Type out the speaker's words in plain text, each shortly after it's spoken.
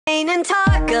raining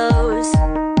tacos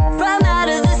from out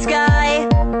of the sky.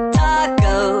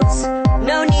 Tacos,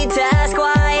 no need to ask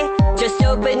why. Just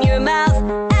open your mouth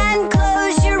and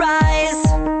close your eyes.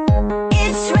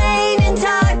 It's raining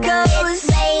tacos. Let's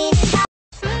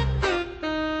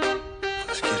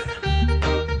get it.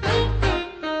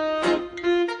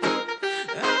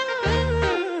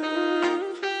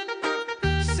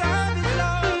 Savage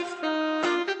love.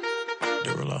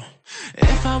 Derulo.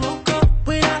 If I woke up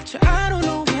without you, I don't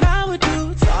know what I would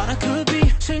do. Thought I could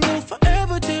be single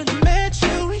forever till I met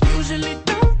you. Usually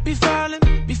don't be falling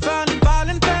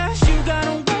fast. You got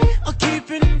a way of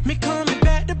keeping me coming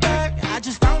back to back. I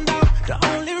just found out the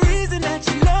only reason that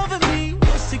you loving me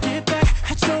was to get back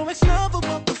at your ex-lover,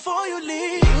 but before you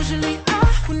leave, usually I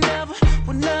would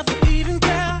never even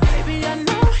care. Baby, I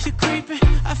know you're creeping,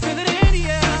 I feel it in the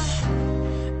air.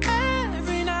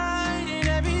 Every night and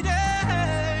every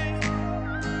day,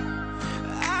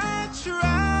 I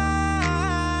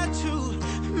try to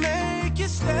make you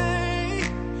stay,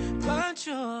 but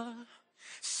you're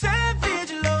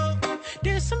savage love.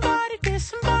 Did somebody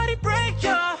break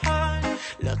your heart?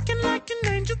 Looking like an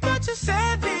angel, but you're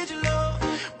savage love.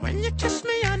 When you kiss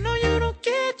me, I know you don't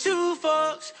get two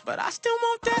fucks, but I still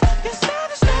want that. You're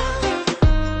savage love.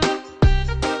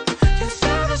 You're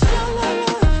savage love, love.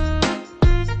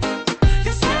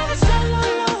 You're savage love,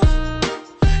 love.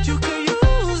 You could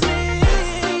use me,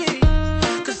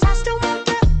 'cause I still want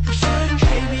that.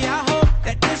 Baby, I hope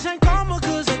that this ain't karma,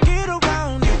 'cause I get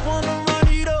around. You wanna run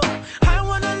it up, I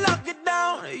wanna lock it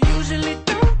down. Usually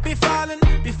don't be falling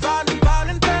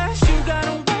fast. You got a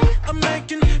way of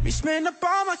making me spend up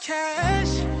all my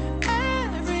cash.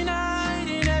 Every night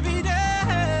and every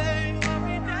day,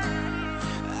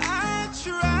 I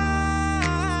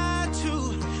try to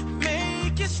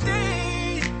make you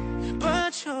stay,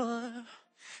 but you're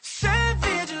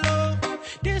savage love.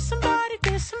 Did somebody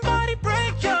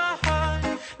break your heart?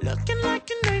 Looking like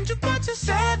an angel, but you're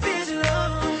savage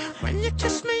love. When you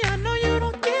kiss me, I know you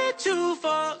don't get two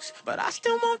fucks, but I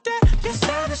still want that. You're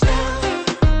savage love.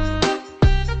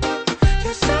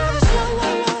 You're savage love,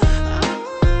 love, love.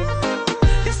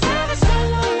 You're savage love,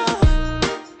 love, love.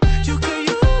 You could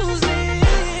use me,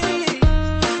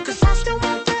 'cause I still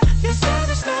want that. You're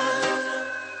savage love.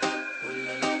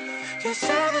 You're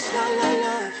savage love, love,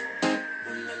 love.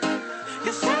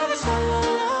 You're savage love,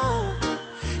 love, love.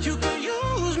 You could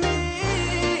use me,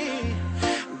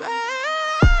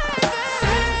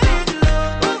 savage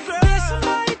love.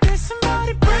 Did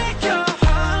somebody break your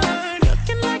heart?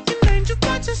 Looking like an angel,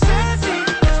 but you're savage.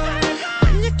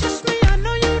 When you kiss me, I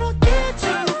know you don't get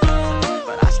too close,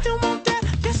 but I still want that.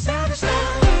 You're savage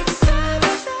love.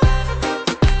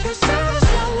 You're savage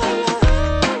love, love,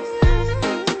 love.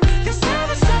 You're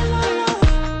savage love, love, love.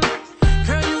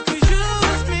 Girl, you could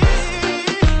use me,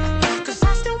 'cause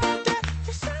I still want that.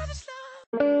 You're savage love.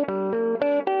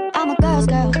 I'm a girl's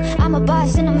girl, I'm a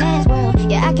boss in a man's world.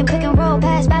 Yeah, I can pick and roll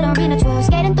past ballerina twirls,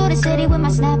 skating through the city with my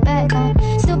snapback on.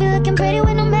 Still be looking pretty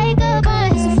with no makeup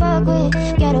on. It's a fuck with,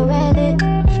 get a red lip.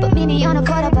 But meet me on a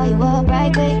court, I'll buy you up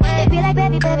right quick. They be like,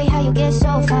 baby, baby, how you get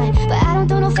so fine? But I don't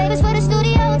do no favors for the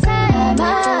studio time.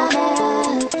 Mama,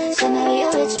 so maybe you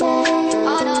rich man.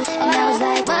 Oh no, and I was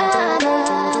like, mama,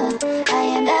 I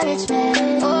am that rich man.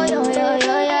 Oh yo yo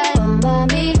yo yeah.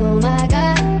 Mommy, oh my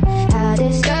God, how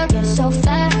this girl gets so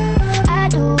fly. I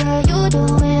do what you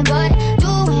doing, but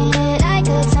doing it like a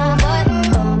tomboy.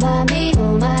 Oh mommy,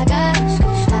 oh my gosh,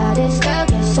 how this girl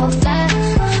gets so fly.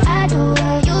 I do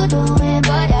what you doing,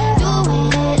 but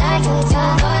doing it like a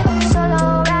tomboy.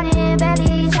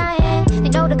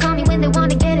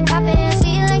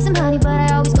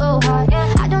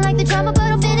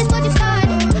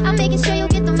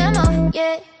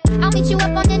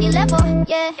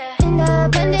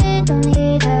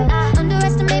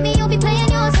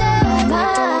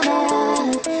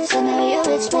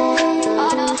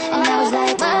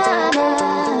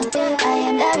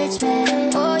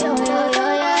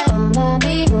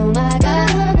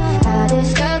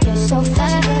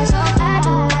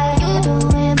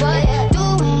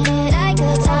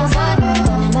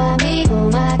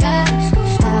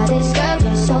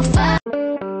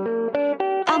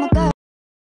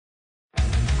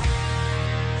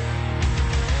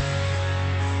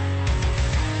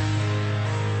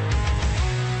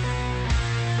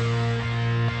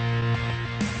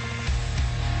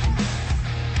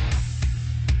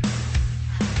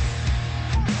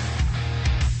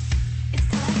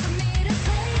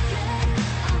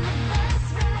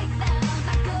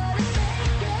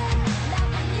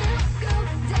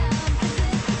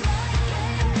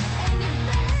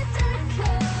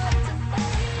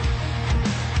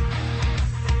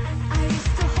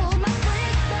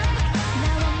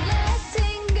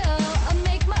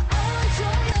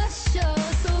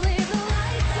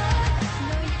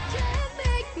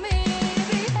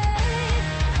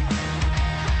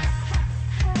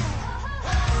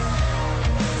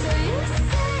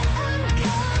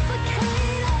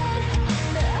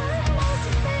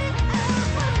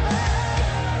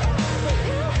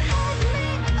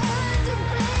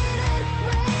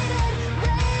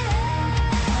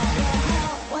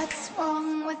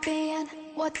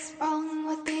 What's wrong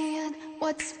with being?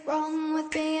 What's wrong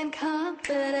with being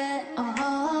confident?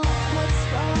 What's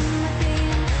wrong with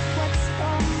being? What's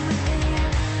wrong with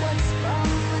being? What's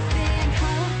wrong with being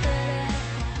confident?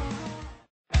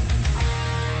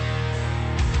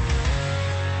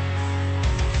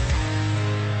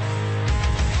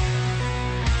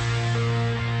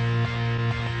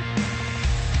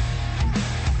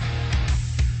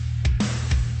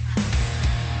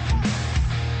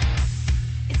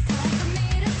 It's time for me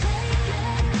to take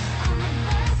it. I'm a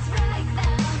bus right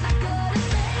now, not gonna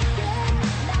make it.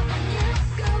 Not when you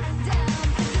go down,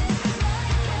 'cause this is my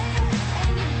game,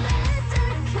 and you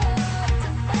better come to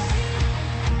fight.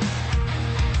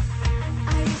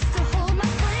 I used to hold my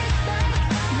breath back,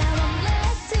 now I'm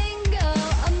letting go.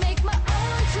 I make my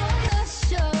own choice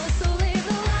show, so leave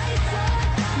the lights on.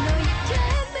 No, you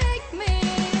can't make me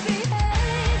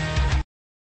behave.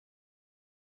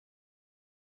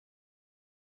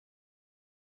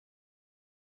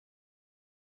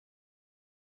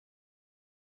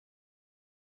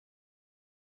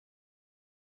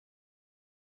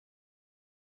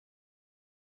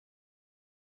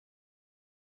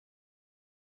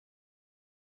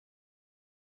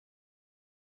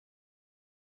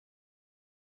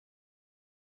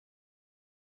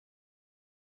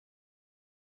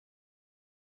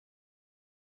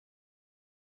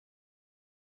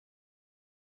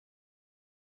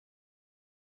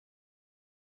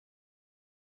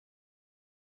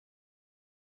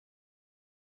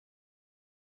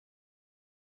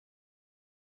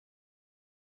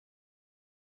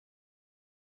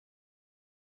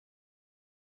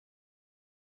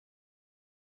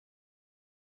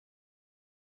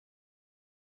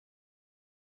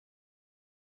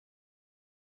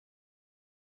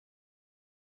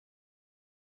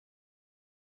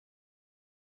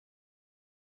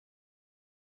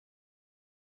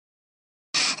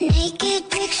 Naked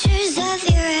pictures of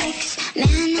your ex. Man,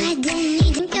 I didn't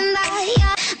need thinking about you.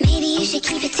 Maybe you should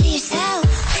keep it to yourself.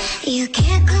 You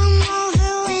can't come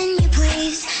over when you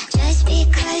please, just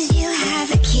because you have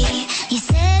a key. You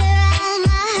sit around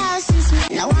my house and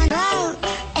smoke no one out.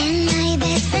 And my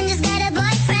best friend just got a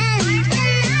boyfriend,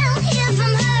 and I don't hear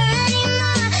from her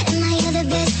anymore. And my other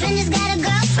best friend just got a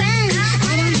girlfriend,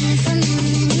 I don't hear from him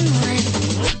anymore.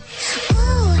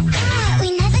 Ooh, we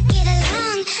never get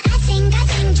along. I think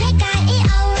Drake got it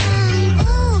all wrong.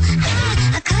 Ooh,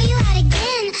 I'll call you out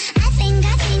again. I think I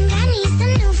need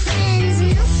some new friends,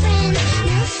 new friends,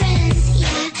 new friends,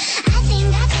 yeah. I think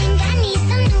I need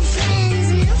some new friends,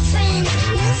 new friends,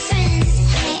 new friends,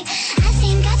 hey. I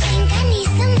think I need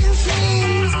some new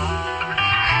friends.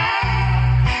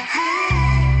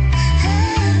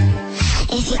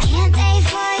 If you can't pay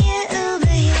for your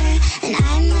Uber here, then I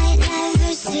might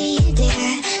never see you,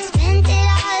 dear. Spent it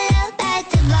all up at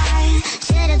the bar.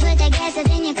 Should've put that gas up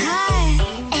in your car.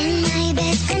 And my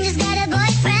best friend just got a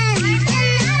boyfriend, and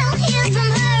I don't hear from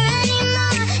her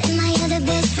anymore. And my other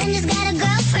best friend just got a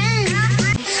girlfriend.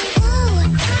 Ooh,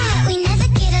 we never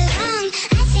get along.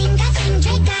 I think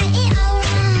Drake got it all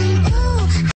wrong. Ooh.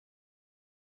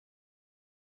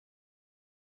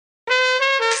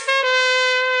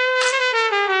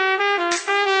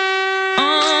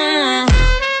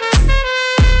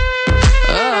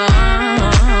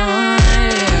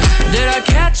 Did I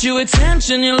catch your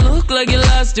attention? You look like you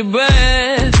lost your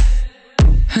breath.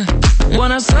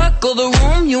 When I circle the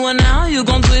room, you and now you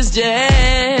gon' twist your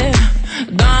head.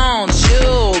 Don't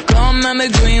you come at me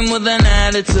green with an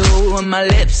attitude, and my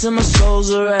lips and my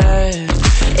soul's are red.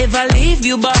 If I leave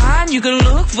you behind, you can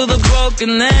look for the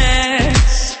broken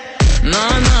necks. No,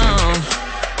 no,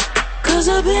 'cause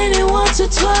I've been here once or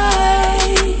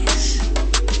twice.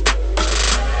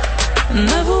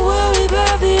 Never worry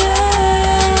about the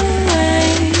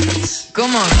endings.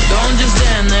 Come on, don't just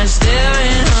stand there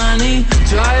staring, honey.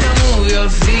 Try to move your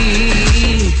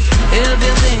feet. If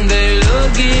you think they're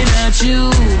looking at you,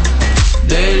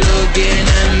 they're looking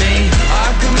at me. I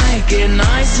can make it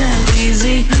nice and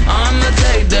easy. I'ma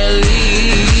take the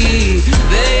lead.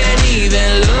 They ain't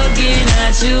even looking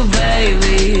at you,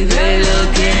 baby. They're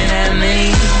looking at me.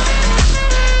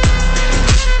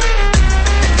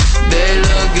 They're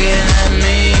looking at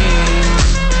me.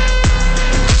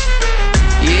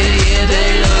 Yeah, yeah,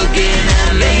 they're looking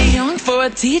at me. Young for a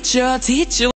teacher,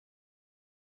 teacher.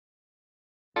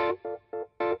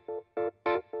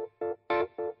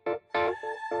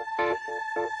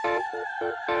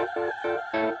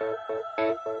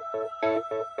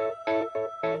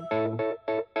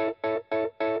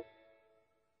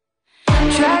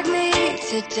 Drag me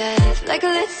to death like a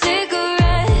lit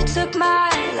cigarette. Took my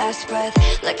last breath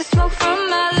like the smoke from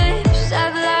my lips.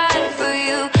 I've lied for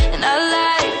you and I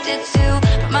liked it too.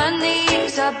 From my knees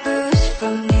got bruised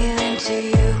from kneeling to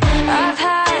you. I've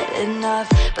had enough,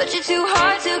 but you're too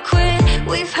hard to quit.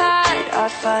 We've had our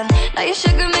fun, now your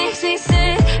sugar makes me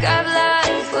sick. I've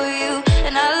lied for you,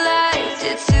 and I liked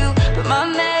it too, but my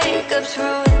makeup's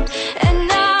ruined, and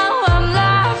now I'm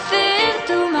laughing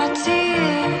through my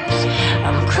tears.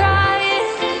 I'm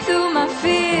crying through my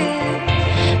fear.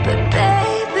 But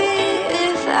baby,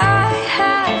 if I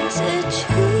had to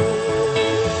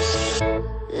choose,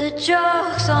 the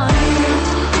joke's on you.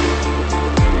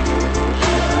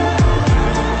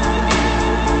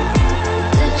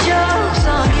 The joke's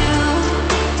on you.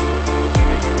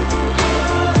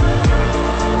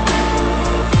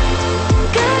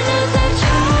 Goodness, I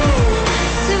tried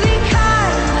to be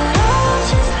kind, but all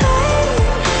just played.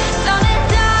 Don't let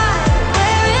die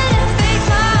wearing a fake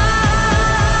smile.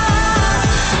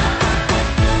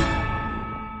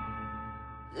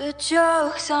 The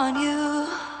joke's on you.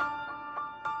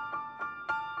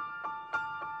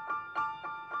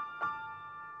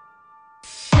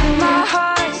 My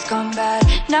heart's gone bad,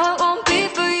 now it won't be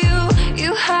for you.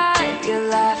 You had your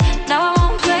laugh, now I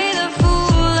won't play the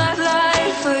fool. I've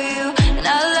lied for you, and I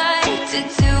liked it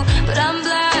too, but I'm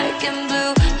black and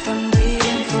blue from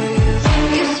bleeding for you.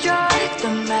 You struck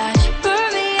the match,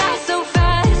 burned me out so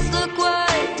fast. Look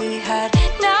what we had,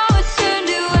 now it's turned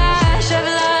to ash. I've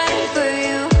lied for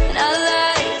you, and I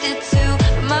liked it too,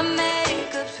 but my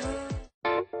makeup's ruined.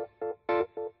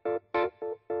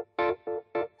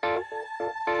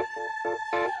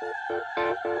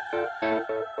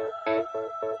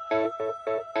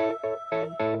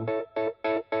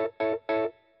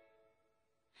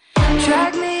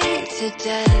 Drag me to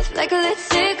death like a lit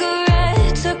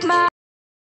cigarette. Took my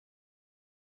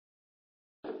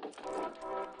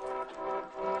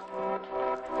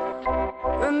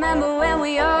Remember when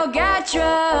we all got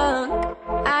drunk?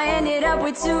 I ended up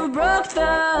with 2 broke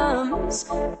thumbs.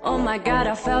 Oh my god,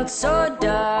 I felt so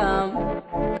dumb.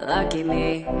 Lucky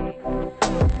me.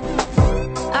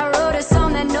 I wrote a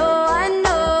song that no one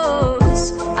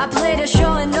knows. I played a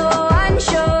show and no one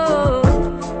showed.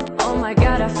 Oh my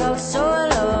god, I felt so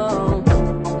alone.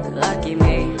 Lucky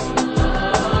me.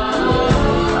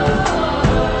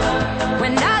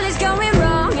 When all is going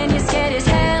wrong and you're scared as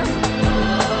hell,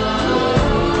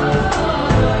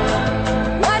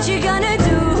 what you gonna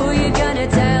do? Who you gonna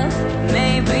tell?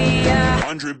 Maybe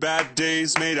 100 bad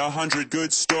days made 100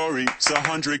 good stories.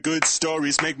 100 good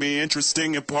stories make me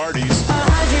interesting at parties.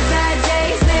 100 bad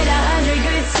days made 100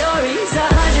 good stories.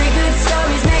 100 good stories